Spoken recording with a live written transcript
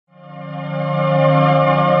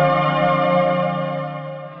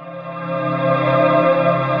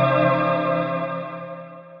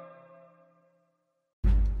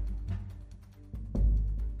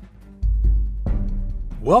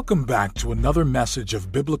Welcome back to another message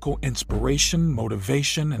of biblical inspiration,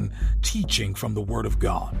 motivation, and teaching from the Word of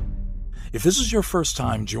God. If this is your first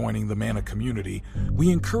time joining the Manna community, we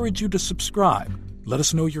encourage you to subscribe. Let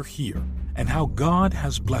us know you're here and how God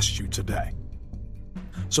has blessed you today.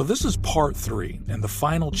 So this is part 3 and the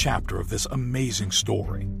final chapter of this amazing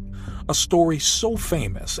story. A story so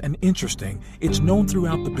famous and interesting, it's known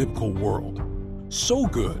throughout the biblical world. So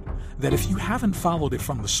good that if you haven't followed it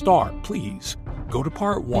from the start, please go to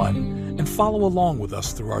part 1 and follow along with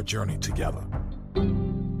us through our journey together.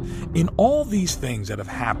 In all these things that have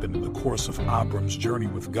happened in the course of Abram's journey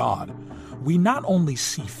with God, we not only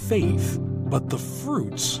see faith, but the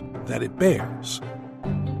fruits that it bears.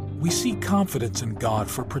 We see confidence in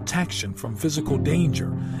God for protection from physical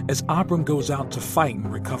danger as Abram goes out to fight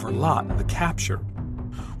and recover Lot and the captured.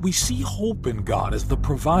 We see hope in God as the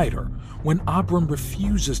provider when Abram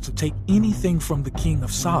refuses to take anything from the king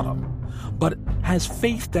of Sodom, but has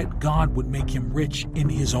faith that God would make him rich in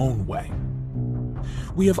his own way.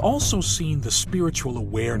 We have also seen the spiritual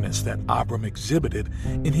awareness that Abram exhibited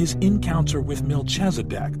in his encounter with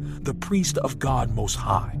Melchizedek, the priest of God Most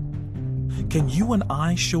High. Can you and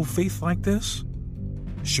I show faith like this?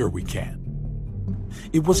 Sure we can.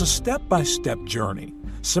 It was a step-by-step journey,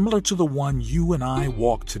 similar to the one you and I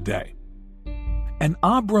walk today. And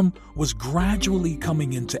Abram was gradually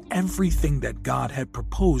coming into everything that God had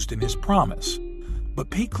proposed in his promise.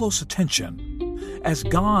 But pay close attention, as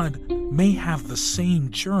God may have the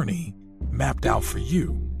same journey mapped out for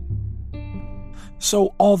you.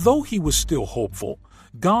 So although he was still hopeful,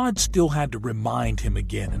 God still had to remind him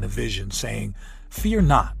again in a vision, saying, "Fear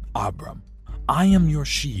not, Abram, I am your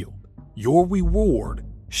shield. Your reward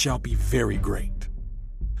shall be very great."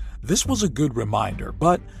 This was a good reminder,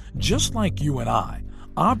 but just like you and I,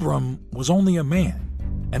 Abram was only a man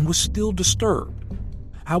and was still disturbed.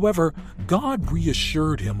 However, God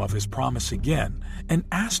reassured him of his promise again and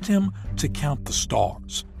asked him to count the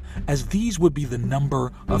stars, as these would be the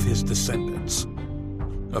number of his descendants.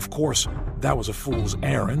 Of course, that was a fool's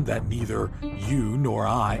errand that neither you nor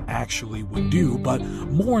I actually would do, but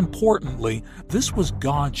more importantly, this was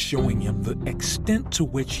God showing him the extent to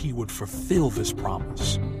which he would fulfill this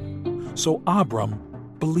promise. So Abram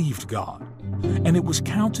believed God, and it was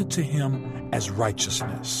counted to him as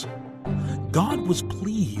righteousness. God was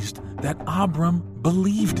pleased that Abram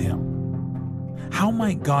believed him. How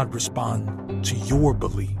might God respond to your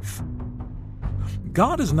belief?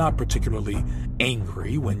 God is not particularly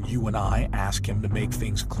angry when you and I ask him to make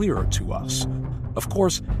things clearer to us. Of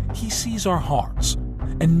course, he sees our hearts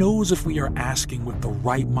and knows if we are asking with the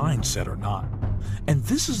right mindset or not. And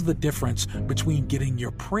this is the difference between getting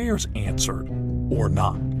your prayers answered or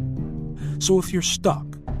not. So if you're stuck,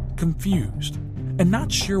 confused, and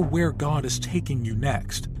not sure where God is taking you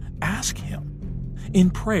next, ask him. In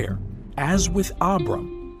prayer, as with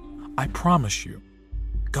Abram, I promise you,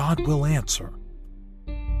 God will answer.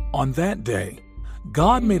 On that day,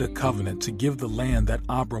 God made a covenant to give the land that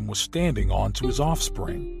Abram was standing on to his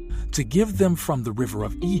offspring, to give them from the river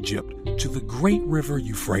of Egypt to the great river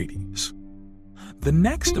Euphrates. The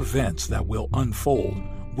next events that will unfold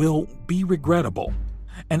will be regrettable,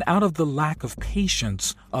 and out of the lack of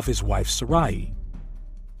patience of his wife Sarai.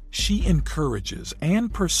 She encourages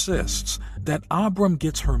and persists that Abram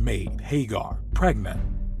gets her maid, Hagar, pregnant,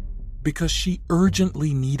 because she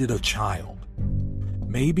urgently needed a child.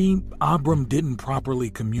 Maybe Abram didn't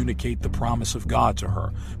properly communicate the promise of God to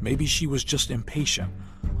her. Maybe she was just impatient.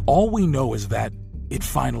 All we know is that it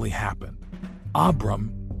finally happened.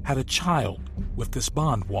 Abram had a child with this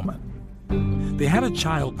bondwoman. They had a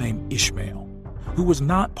child named Ishmael, who was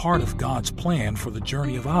not part of God's plan for the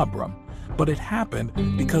journey of Abram, but it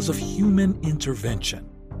happened because of human intervention.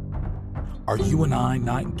 Are you and I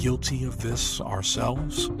not guilty of this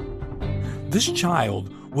ourselves? This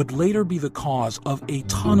child would later be the cause of a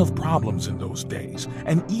ton of problems in those days,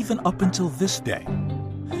 and even up until this day.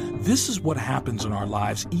 This is what happens in our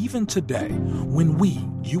lives even today when we,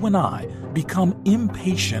 you and I, become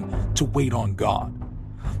impatient to wait on God.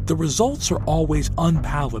 The results are always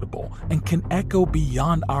unpalatable and can echo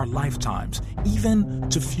beyond our lifetimes, even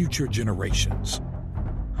to future generations.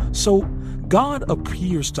 So God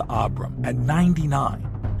appears to Abram at 99,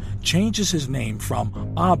 changes his name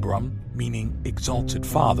from Abram, meaning exalted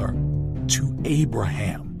father, to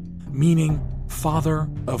Abraham, meaning father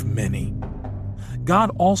of many.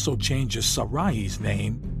 God also changes Sarai's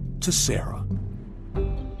name to Sarah.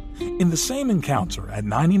 In the same encounter at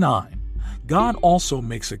 99, God also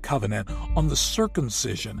makes a covenant on the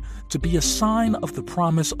circumcision to be a sign of the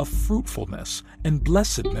promise of fruitfulness and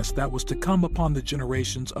blessedness that was to come upon the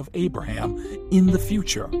generations of Abraham in the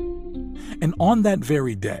future. And on that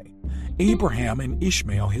very day, Abraham and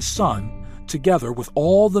Ishmael his son, together with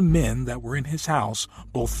all the men that were in his house,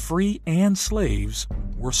 both free and slaves,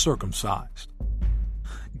 were circumcised.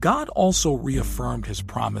 God also reaffirmed his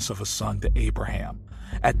promise of a son to Abraham.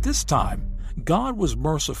 At this time, God was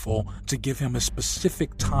merciful to give him a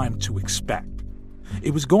specific time to expect.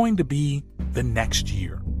 It was going to be the next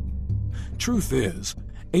year. Truth is,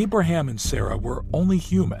 Abraham and Sarah were only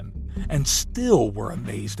human and still were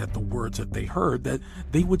amazed at the words that they heard that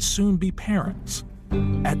they would soon be parents.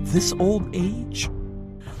 At this old age?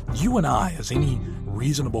 You and I, as any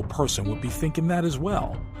reasonable person, would be thinking that as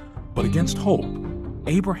well. But against hope,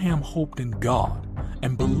 Abraham hoped in God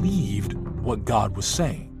and believed what God was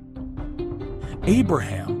saying.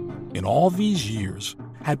 Abraham, in all these years,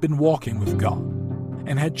 had been walking with God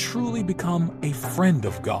and had truly become a friend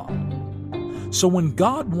of God. So when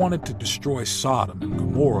God wanted to destroy Sodom and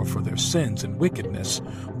Gomorrah for their sins and wickedness,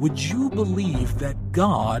 would you believe that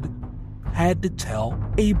God had to tell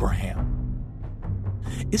Abraham?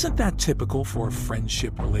 Isn't that typical for a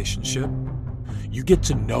friendship relationship? You get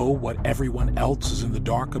to know what everyone else is in the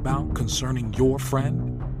dark about concerning your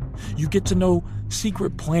friend. You get to know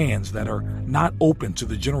secret plans that are not open to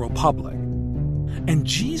the general public. And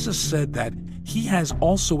Jesus said that he has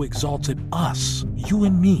also exalted us, you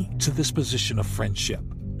and me, to this position of friendship,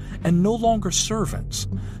 and no longer servants,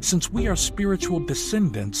 since we are spiritual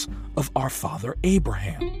descendants of our father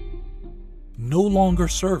Abraham. No longer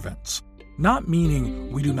servants, not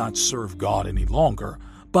meaning we do not serve God any longer,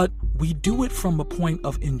 but we do it from a point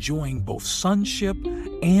of enjoying both sonship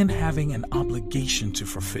and having an obligation to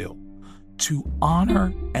fulfill, to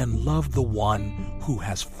honor and love the one who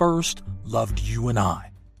has first loved you and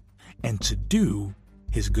I, and to do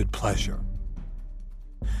his good pleasure.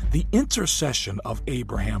 The intercession of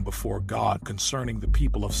Abraham before God concerning the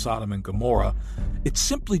people of Sodom and Gomorrah, it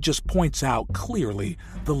simply just points out clearly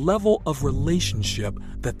the level of relationship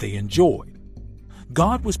that they enjoyed.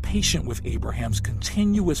 God was patient with Abraham's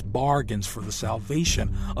continuous bargains for the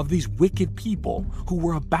salvation of these wicked people who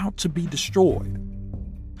were about to be destroyed.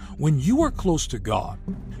 When you are close to God,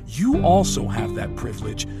 you also have that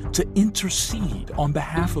privilege to intercede on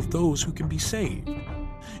behalf of those who can be saved.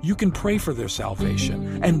 You can pray for their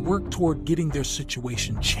salvation and work toward getting their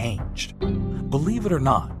situation changed. Believe it or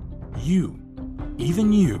not, you,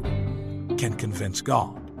 even you, can convince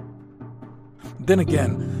God. Then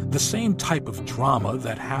again, the same type of drama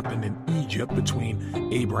that happened in Egypt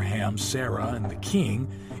between Abraham, Sarah, and the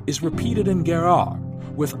king is repeated in Gerar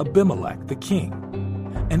with Abimelech, the king.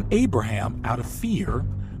 And Abraham, out of fear,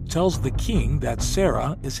 tells the king that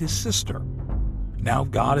Sarah is his sister. Now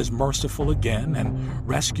God is merciful again and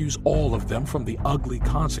rescues all of them from the ugly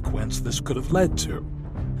consequence this could have led to.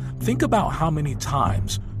 Think about how many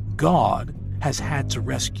times God has had to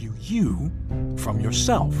rescue you from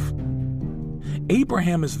yourself.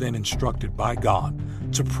 Abraham is then instructed by God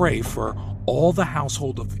to pray for all the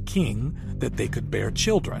household of the king that they could bear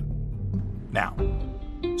children. Now,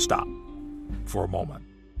 stop for a moment.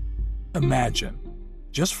 Imagine,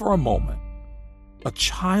 just for a moment, a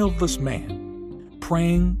childless man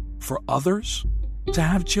praying for others to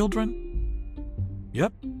have children?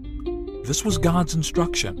 Yep, this was God's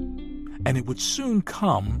instruction, and it would soon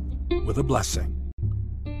come with a blessing.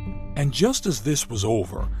 And just as this was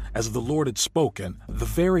over, as the Lord had spoken, the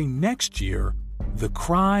very next year, the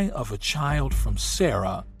cry of a child from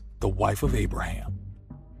Sarah, the wife of Abraham.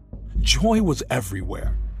 Joy was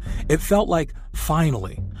everywhere. It felt like,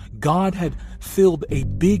 finally, God had filled a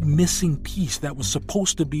big missing piece that was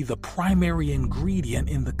supposed to be the primary ingredient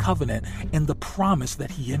in the covenant and the promise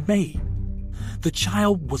that he had made. The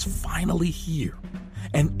child was finally here,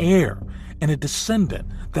 an heir and a descendant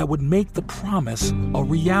that would make the promise a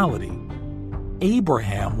reality.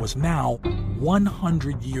 Abraham was now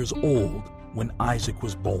 100 years old when Isaac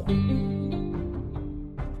was born.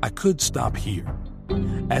 I could stop here,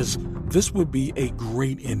 as this would be a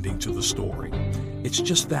great ending to the story. It's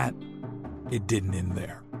just that it didn't end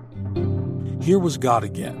there. Here was God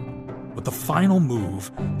again, with the final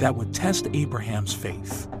move that would test Abraham's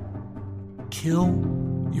faith.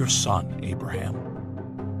 Kill your son, Abraham.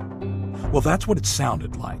 Well, that's what it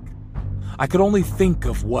sounded like. I could only think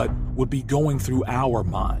of what would be going through our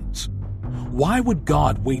minds. Why would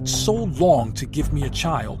God wait so long to give me a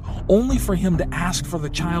child, only for him to ask for the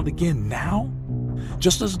child again now?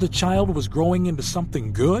 Just as the child was growing into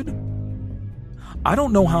something good? I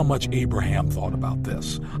don't know how much Abraham thought about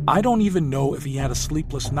this. I don't even know if he had a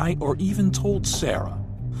sleepless night or even told Sarah.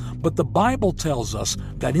 But the Bible tells us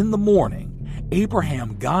that in the morning,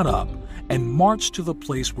 Abraham got up and marched to the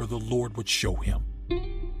place where the Lord would show him.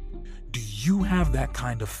 Do you have that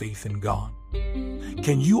kind of faith in God?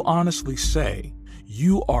 Can you honestly say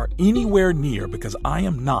you are anywhere near, because I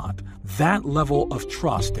am not, that level of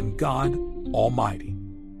trust in God Almighty?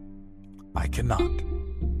 I cannot.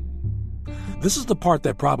 This is the part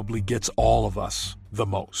that probably gets all of us the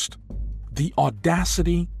most. The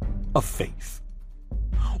audacity of faith.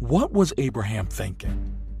 What was Abraham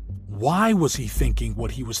thinking? Why was he thinking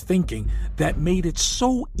what he was thinking that made it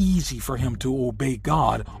so easy for him to obey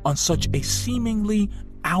God on such a seemingly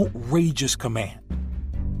outrageous command?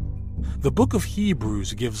 The book of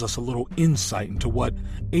Hebrews gives us a little insight into what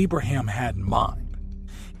Abraham had in mind.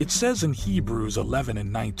 It says in Hebrews 11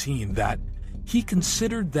 and 19 that he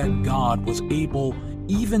considered that God was able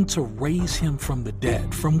even to raise him from the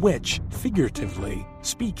dead, from which, figuratively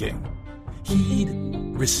speaking, he'd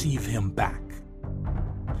receive him back.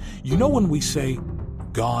 You know, when we say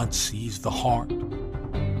God sees the heart,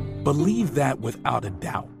 believe that without a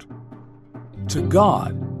doubt. To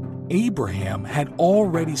God, Abraham had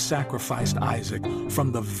already sacrificed Isaac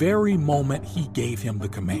from the very moment he gave him the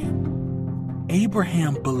command.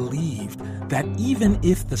 Abraham believed that even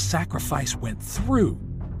if the sacrifice went through,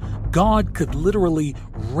 God could literally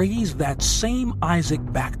raise that same Isaac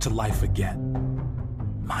back to life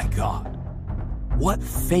again. My God, what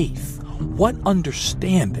faith, what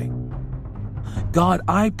understanding. God,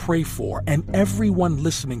 I pray for, and everyone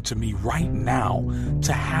listening to me right now,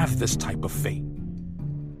 to have this type of faith.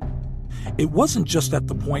 It wasn't just at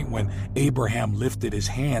the point when Abraham lifted his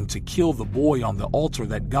hand to kill the boy on the altar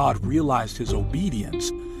that God realized his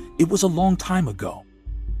obedience. It was a long time ago.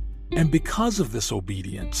 And because of this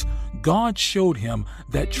obedience, God showed him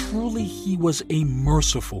that truly he was a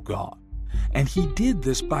merciful God. And he did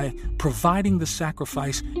this by providing the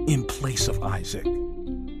sacrifice in place of Isaac.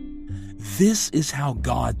 This is how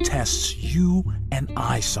God tests you and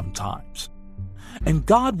I sometimes. And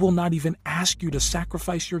God will not even ask you to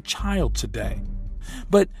sacrifice your child today.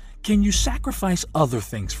 But can you sacrifice other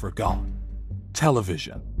things for God?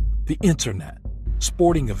 Television, the internet,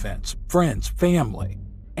 sporting events, friends, family.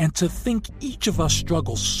 And to think each of us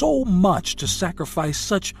struggles so much to sacrifice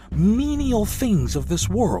such menial things of this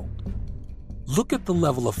world. Look at the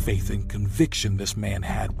level of faith and conviction this man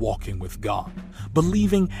had walking with God,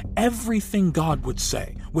 believing everything God would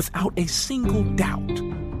say without a single doubt.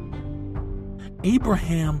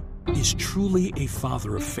 Abraham is truly a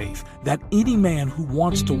father of faith that any man who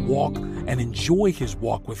wants to walk and enjoy his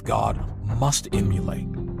walk with God must emulate.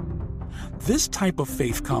 This type of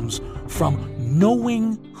faith comes from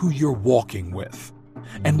knowing who you're walking with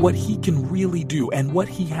and what he can really do and what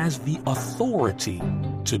he has the authority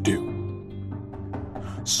to do.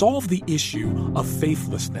 Solve the issue of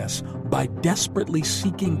faithlessness by desperately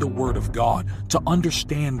seeking the Word of God to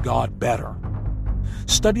understand God better.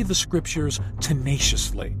 Study the Scriptures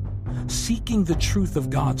tenaciously, seeking the truth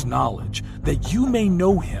of God's knowledge that you may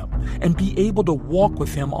know Him and be able to walk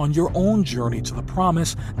with Him on your own journey to the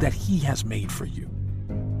promise that He has made for you.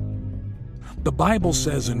 The Bible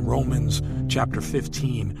says in Romans chapter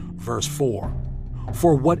 15, verse 4,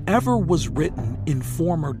 "For whatever was written in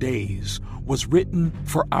former days was written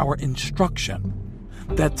for our instruction,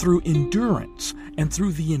 that through endurance and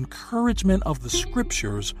through the encouragement of the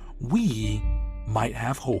Scriptures we might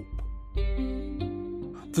have hope."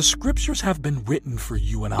 The Scriptures have been written for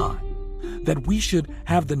you and I, that we should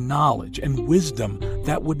have the knowledge and wisdom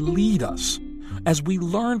that would lead us as we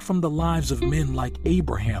learn from the lives of men like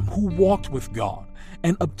Abraham who walked with God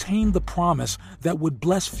and obtained the promise that would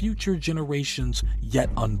bless future generations yet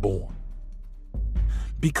unborn.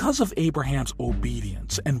 Because of Abraham's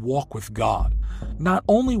obedience and walk with God, not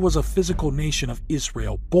only was a physical nation of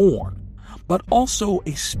Israel born, but also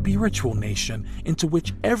a spiritual nation into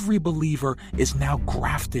which every believer is now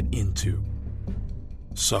grafted into.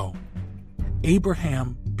 So,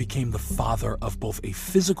 Abraham became the father of both a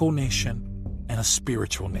physical nation and a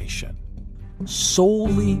spiritual nation,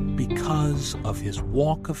 solely because of his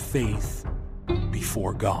walk of faith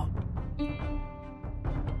before God.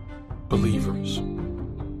 Believers,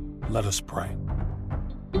 let us pray.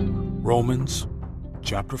 Romans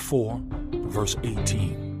chapter 4, verse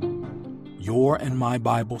 18. Your and my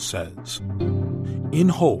Bible says, "In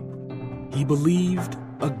hope he believed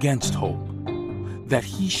against hope, that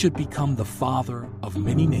he should become the father of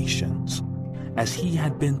many nations, as he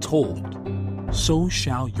had been told, so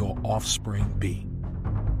shall your offspring be."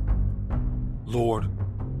 Lord,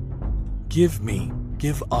 give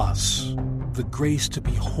us the grace to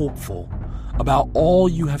be hopeful about all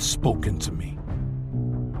you have spoken to me.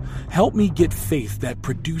 Help me get faith that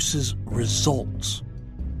produces results.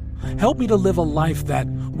 Help me to live a life that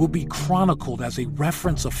will be chronicled as a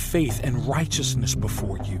reference of faith and righteousness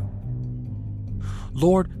before you.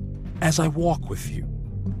 Lord, as I walk with you,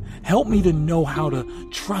 help me to know how to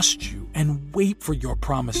trust you and wait for your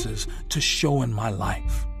promises to show in my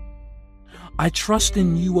life. I trust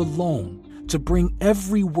in you alone to bring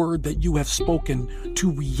every word that you have spoken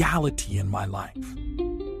to reality in my life.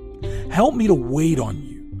 Help me to wait on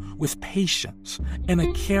you with patience and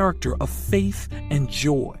a character of faith and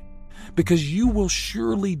joy, because you will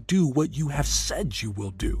surely do what you have said you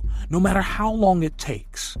will do, no matter how long it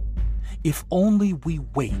takes, if only we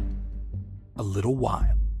wait a little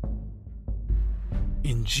while.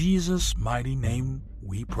 In Jesus' mighty name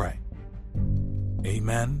we pray.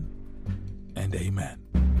 Amen and amen.